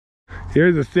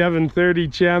Here's a 730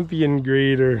 Champion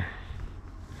grader.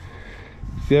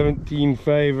 17.5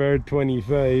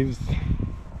 R25s.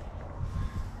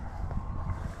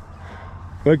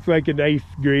 Looks like a nice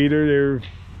grader.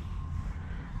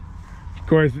 Of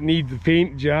course, it needs a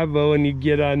paint job, but when you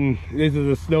get on, this is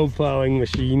a snow plowing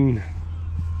machine.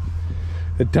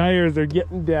 The tires are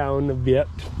getting down a bit,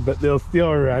 but they'll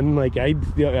still run. Like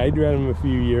I'd run them a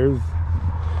few years.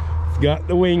 It's got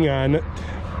the wing on it.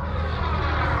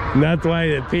 And that's why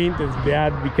the paint is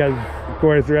bad, because of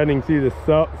course running through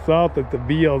the salt at the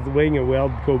Beal's wing, a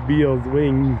Weldco Beal's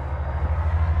wing.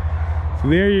 So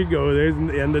there you go,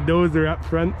 and the dozer up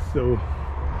front, so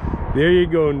there you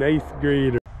go, nice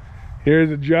grader. Here's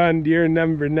a John Deere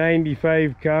number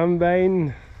 95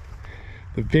 combine.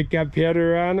 The pickup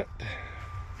header on it.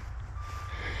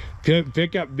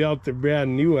 Pickup belts are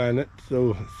brand new on it,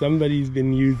 so somebody's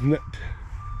been using it.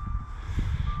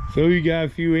 So we got a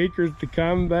few acres to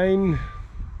combine.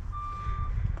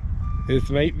 This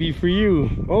might be for you.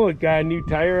 Oh, it got a new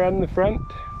tire on the front.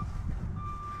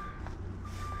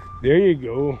 There you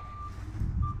go.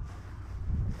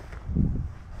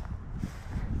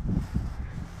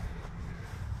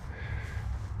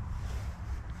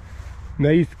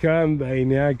 Nice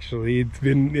combine, actually. I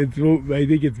think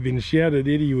it's been shedded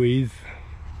anyways.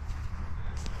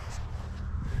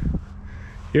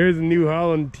 Here's a new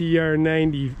Holland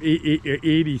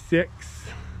TR86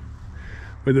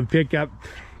 with a pickup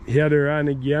header on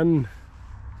again.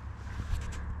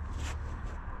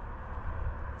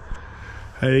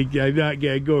 I think I'm not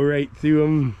gonna go right through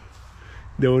them.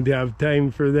 Don't have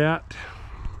time for that.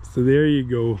 So there you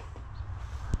go.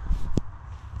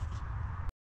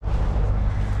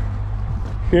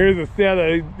 Here's a set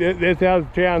of, this has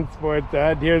transport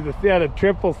on. Here's a set of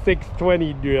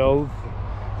 620 drills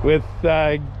with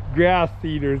grass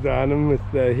seeders on them, with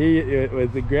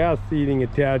the grass seeding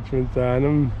attachments on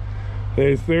them.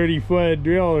 There's 30-foot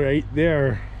drill right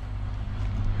there.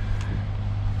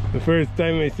 The first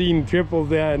time I seen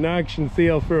triples at an auction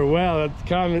sale for a while.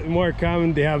 It's more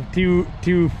common to have two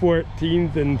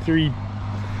 14s and three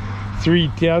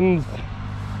 10s.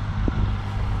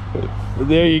 So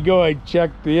there you go. I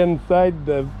checked the inside.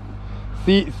 The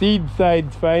seed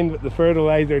side's fine, but the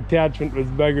fertilizer attachment was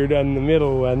buggered on the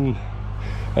middle one.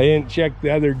 I didn't check the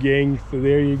other gang, so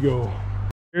there you go.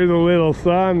 Here's a little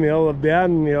sawmill, a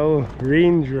band mill,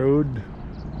 range road.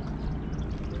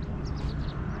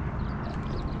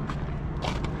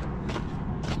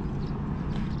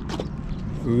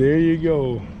 So there you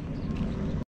go.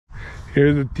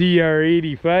 Here's a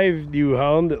TR85 New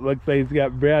Holland. It looks like it's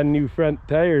got brand new front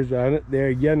tires on it. There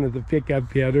again with a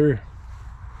pickup header.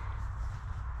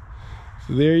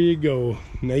 So there you go.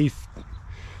 Nice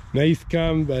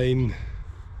combine.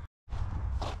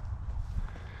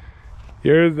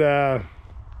 Here's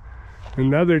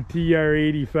another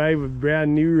TR85 with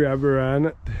brand new rubber on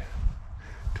it.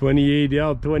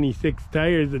 28L26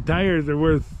 tires. The tires are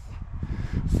worth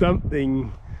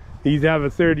something. These have a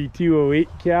 3208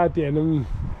 cat in them.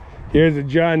 Here's a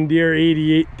John Deere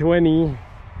 8820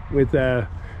 with a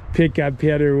pickup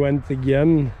header once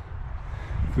again.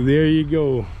 So there you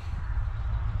go.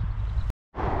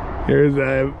 Here's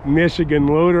a Michigan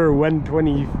loader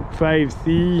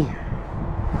 125C.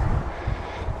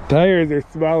 Tires are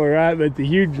smaller, but it's a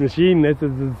huge machine. This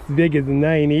is as big as a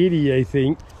 980, I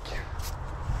think.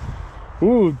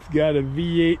 Ooh, it's got a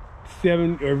V8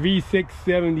 or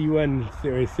V671,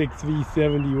 or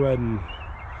 6V71,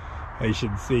 I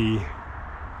should say.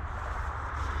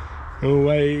 Oh,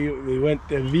 why they went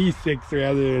to V6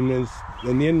 rather than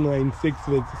an inline 6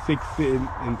 with a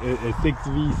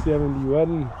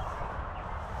 6V71.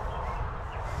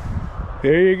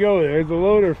 There you go. There's a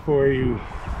loader for you.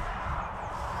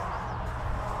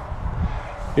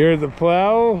 Here's a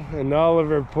plow, an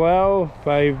Oliver plow,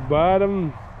 5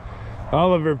 bottom.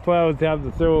 Oliver plows have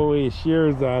the throwaway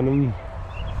shears on them.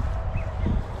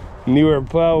 Newer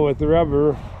plow with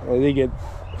rubber. I think it's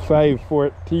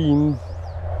 514s.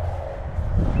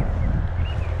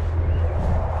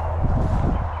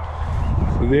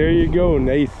 So there you go.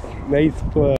 Nice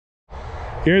plow.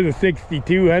 Here's a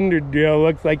 6200 drill.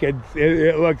 Looks like it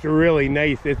looks really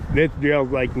nice. This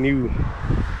drill's like new.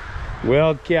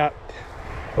 Well kept.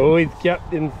 Always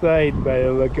kept inside by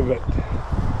the look of it.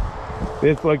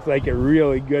 This looks like a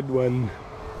really good one.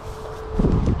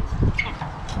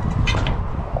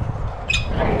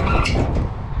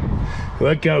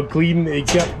 Look how clean they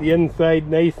kept the inside,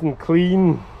 nice and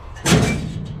clean.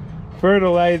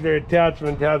 Fertilizer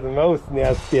attachment has a mouse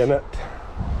nest in it,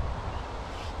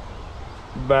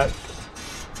 but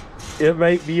it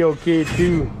might be okay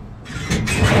too.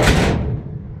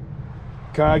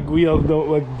 cog wheels don't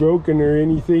look broken or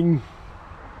anything.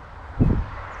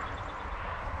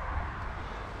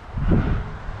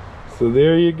 So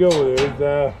there you go.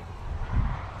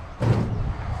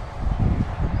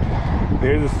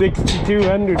 There's a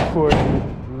 6200 for you.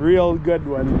 Real good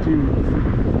one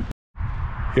too.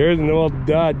 Here's an old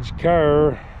Dodge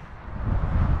car.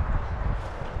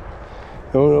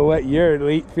 Don't know what year,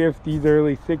 late 50s,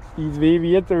 early 60s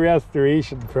maybe. It's a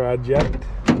restoration project.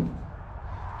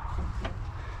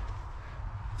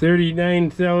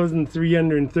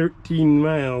 39,313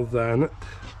 miles on it.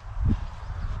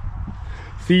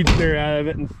 Seats are out of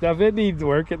it and stuff. It needs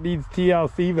work, it needs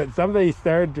TLC, but somebody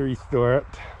started to restore it.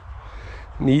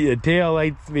 The tail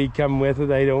lights may come with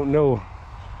it, I don't know.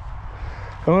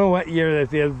 I don't know what year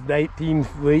this is, late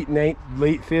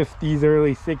 50s,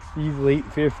 early 60s, late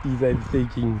 50s I'm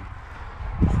thinking.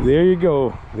 So there you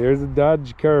go, there's a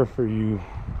Dodge car for you.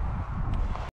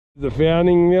 The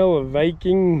fanning mill, a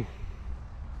Viking.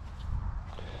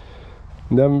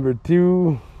 Number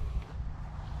 2.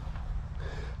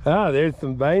 Ah, there's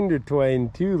some binder twine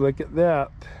too, look at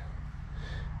that.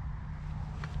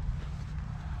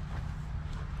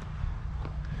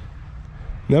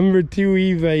 Number 2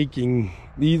 E-Viking.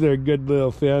 These are a good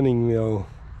little fanning mill.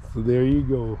 So there you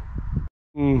go.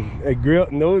 A grill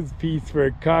nose piece for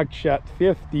a Cockshot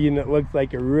 50, and it looks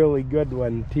like a really good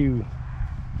one too.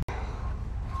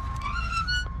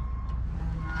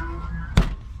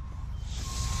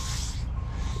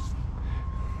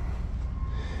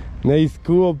 Nice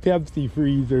cool Pepsi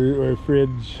freezer or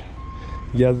fridge.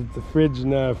 Yes, it's a fridge,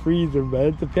 not a freezer, but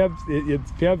it's a Pepsi.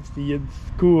 It's Pepsi. It's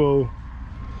cool.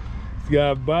 It's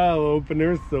got a bottle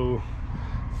opener, so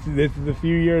this is a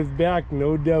few years back,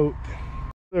 no doubt.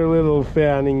 Their little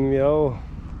fanning mill.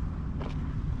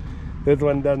 This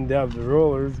one doesn't have the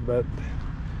rollers, but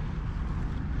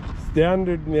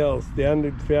standard mill,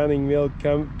 standard fanning mill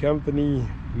company,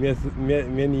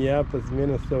 Minneapolis,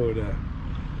 Minnesota.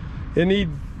 It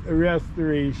needs a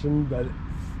restoration, but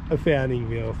it's a fanning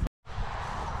mill.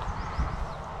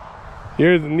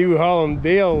 Here's a new Holland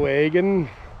bale wagon,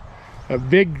 a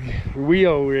big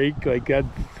wheel rake, like that's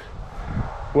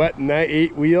what,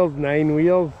 8 wheels, 9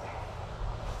 wheels.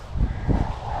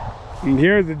 And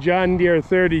here's a John Deere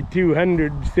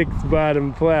 3200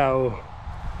 6-bottom plow.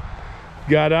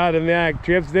 Got automatic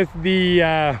trips. This is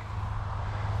the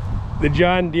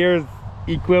John Deere's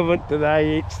equivalent to the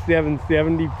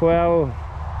IH770 plow.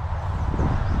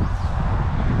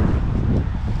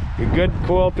 Good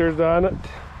coulters on it.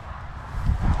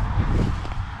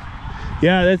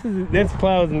 Yeah, this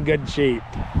plow is in good shape.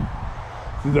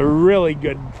 This is a really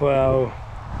good plow.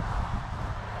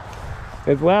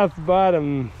 Its last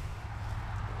bottom,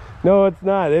 no, it's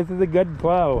not. This is a good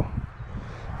plow.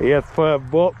 Yes, put a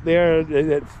bolt there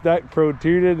that stuck,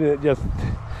 protruded, and it just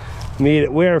made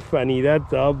it wear funny,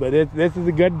 that's all. But this is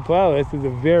a good plow. This is a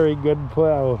very good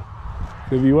plow.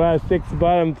 So if you want a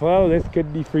 6-bottom plow, this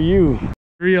could be for you.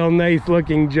 Real nice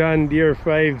looking John Deere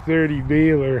 530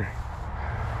 baler.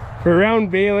 For round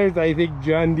balers, I think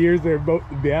John Deere's are about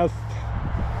the best.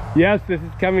 Yes, this is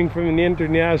coming from an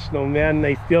international man, and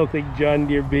I still think John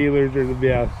Deere balers are the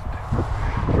best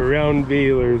for round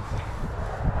balers.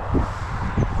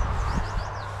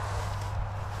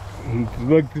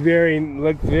 Looks very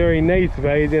nice. If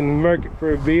I was in the market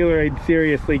for a baler, I'd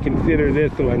seriously consider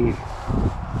this one.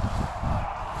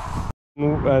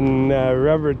 On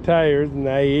rubber tires, an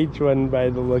IH one by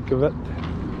the look of it.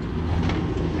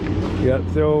 Got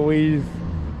throwaway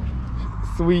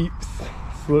sweeps,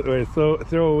 or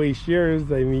throwaway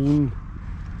shears, I mean.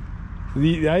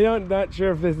 I'm not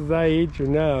sure if this is IH or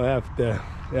not. I'll have to,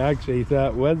 I actually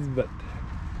thought it was, but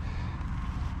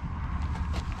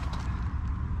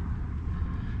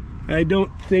I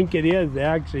don't think it is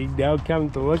actually. Now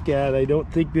come to look at it, I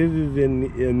don't think this is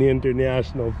an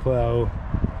international plow.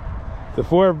 It's a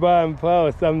 4-bottom plow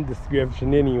of some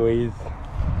description anyways.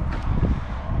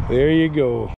 There you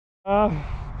go. It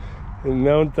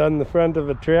mounts on the front of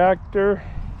a tractor.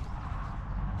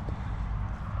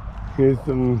 Here's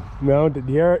some mounted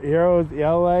arrows,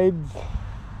 Allieds.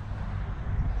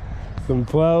 Some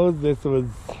plows. This was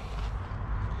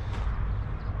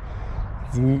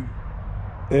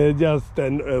just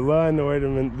a lawn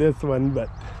ornament, this one, but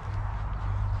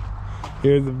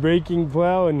here's a braking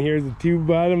plow and here's a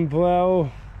 2-bottom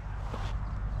plow.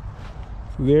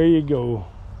 So there you go.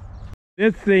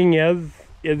 This thing is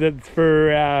it's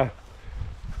for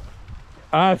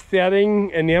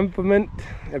offsetting an implement,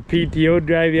 a PTO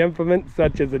drive implement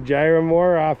such as a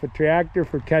gyromower off a tractor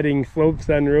for cutting slopes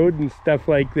on road and stuff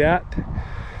like that.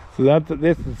 So that's what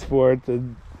this is for. It's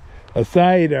a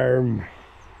sidearm.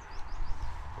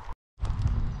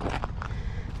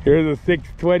 Here's a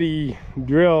 620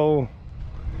 drill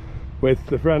with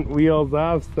the front wheels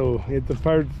off, so it's a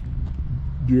parts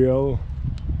drill.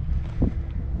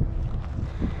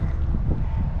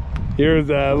 Here's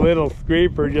a little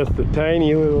scraper, just a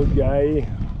tiny little guy.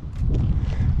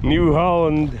 New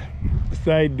Holland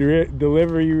side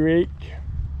delivery rake.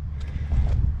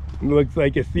 It looks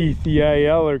like a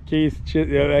CCIL or case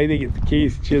chisel. I think it's a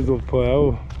case chisel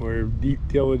plow or deep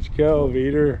tillage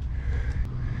cultivator.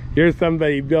 Here's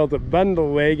somebody built a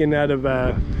bundle wagon out of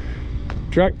a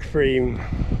truck frame.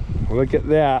 Look at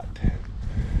that.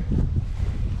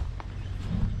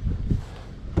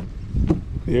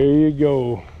 There you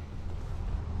go.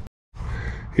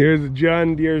 Here's a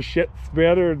John Deere shit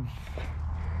spreader.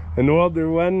 It's an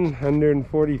older one,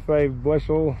 145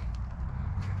 bushel.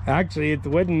 Actually, it's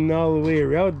wooden all the way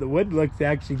around. The wood looks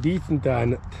actually decent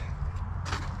on it.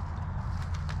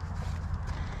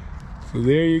 So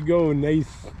there you go,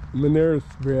 nice manure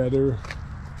spreader.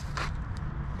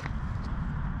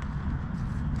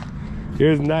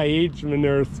 Here's an IH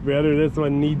manure spreader. This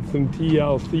one needs some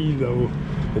TLC though.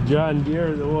 The John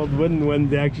Deere, the old wooden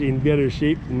one's actually in better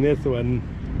shape than this one.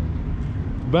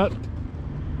 But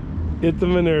it's a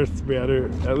manure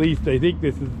spreader. At least I think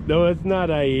this is, no, it's not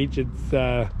IH, it's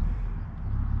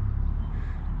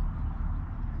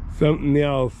something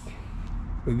else.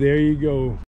 So there you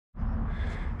go.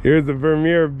 Here's a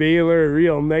Vermeer baler, a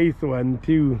real nice one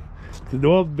too. It's an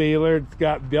old baler, it's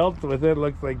got belts with it,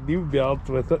 looks like new belts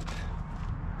with it.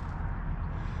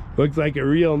 Looks like a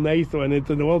real nice one.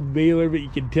 It's an old baler, but you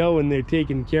can tell when they're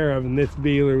taken care of, and this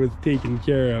baler was taken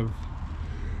care of.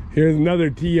 Here's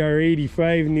another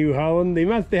TR85 New Holland. They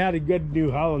must have had a good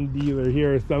New Holland dealer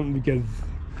here or something, because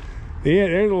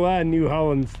there's a lot of New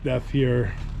Holland stuff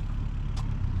here.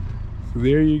 So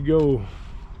there you go.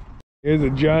 Here's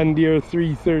a John Deere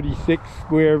 336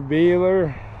 square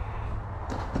baler.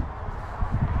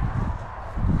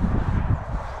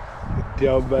 You can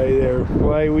tell by their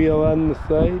flywheel on the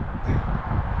side.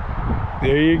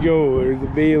 There you go, there's a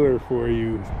baler for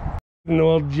you. An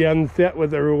old gen set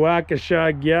with a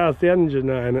Waukesha gas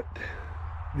engine on it.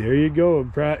 There you go,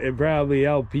 it probably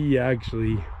LP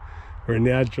actually, or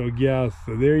natural gas,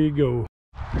 so there you go.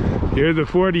 Here's a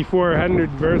 4400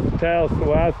 versatile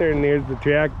swather, and there's the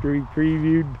tractor we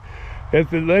previewed. This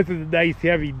is a nice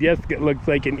heavy disc. It looks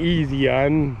like an Easy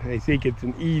On. I think it's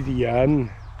an Easy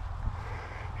On.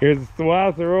 Here's a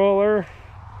swather roller.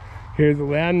 Here's a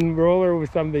land roller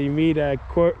with somebody made a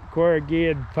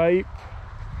corrugated pipe.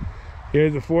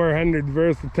 Here's a 400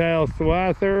 versatile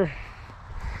swather.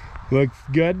 Looks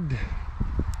good.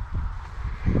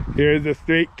 Here's a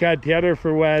straight cut header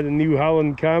for one of the New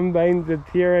Holland combines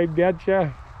that's here, I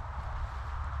betcha.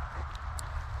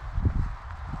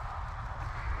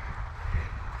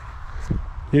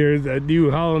 Here's a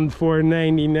New Holland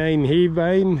 499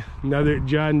 haybine. Another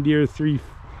John Deere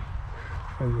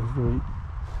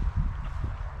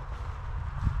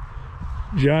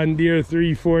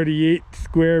 348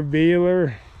 square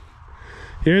baler.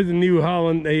 Here's a New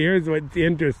Holland. Here's what's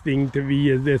interesting to me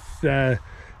is this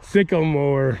sickle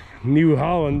mower, New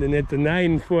Holland, and it's a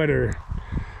 9-footer,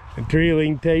 a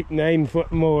trailing type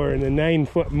 9-foot mower, and a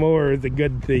 9-foot mower is a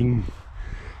good thing.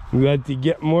 It lets you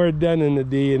get more done in a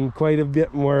day and quite a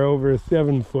bit more over a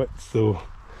 7-foot. So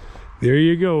there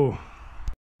you go.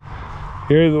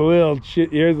 Here's a little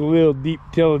deep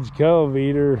tillage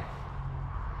cultivator.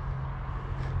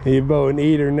 About an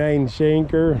 8 or 9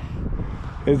 shanker.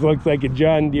 This looks like a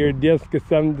John Deere disc of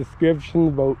some description,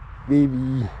 about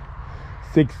maybe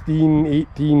 16,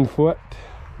 18 foot.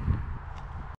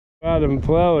 Bottom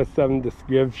plow of some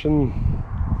description.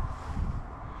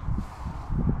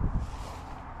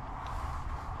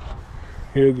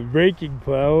 Here's a braking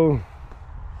plow.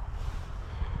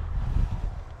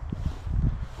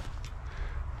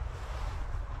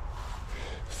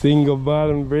 Single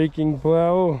bottom braking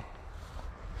plow.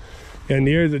 And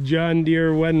here's a John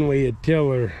Deere one-way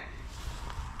tiller.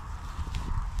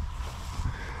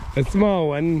 A small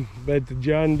one, but it's a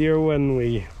John Deere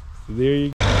one-way. So there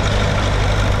you go.